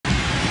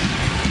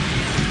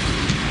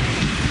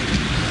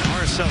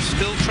himself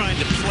still trying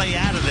to play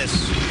out of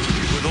this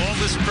with all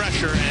this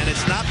pressure, and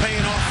it's not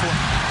paying off for him.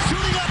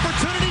 Shooting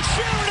opportunity,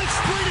 Sherrod, it's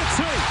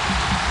 3-2.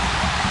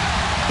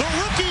 The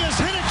rookie has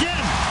hit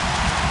again.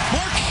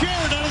 Mark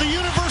Sherrod out of the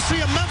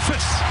University of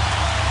Memphis,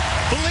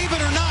 believe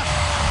it or not,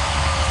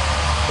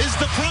 is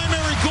the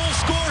primary goal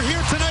scorer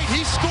here tonight.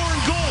 He's scoring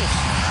goals.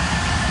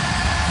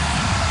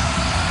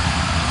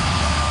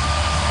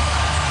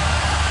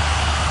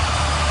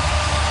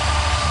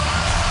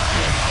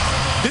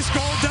 This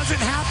goal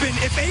doesn't happen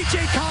if A.J.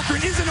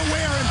 Cochran isn't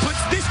aware and puts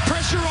this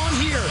pressure on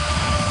here.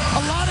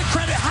 A lot of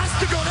credit has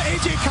to go to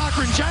A.J.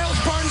 Cochran. Giles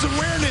Barnes'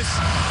 awareness.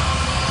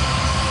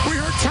 We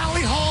heard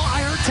Tally Hall.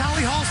 I heard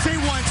Tally Hall say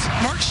once,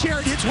 Mark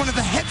Sherrod hits one of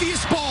the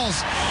heaviest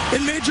balls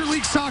in Major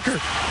League Soccer.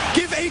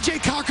 Give A.J.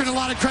 Cochran a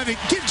lot of credit.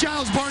 Give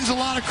Giles Barnes a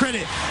lot of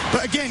credit.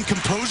 But again,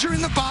 composure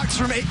in the box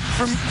from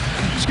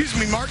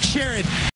Mark Sherrod.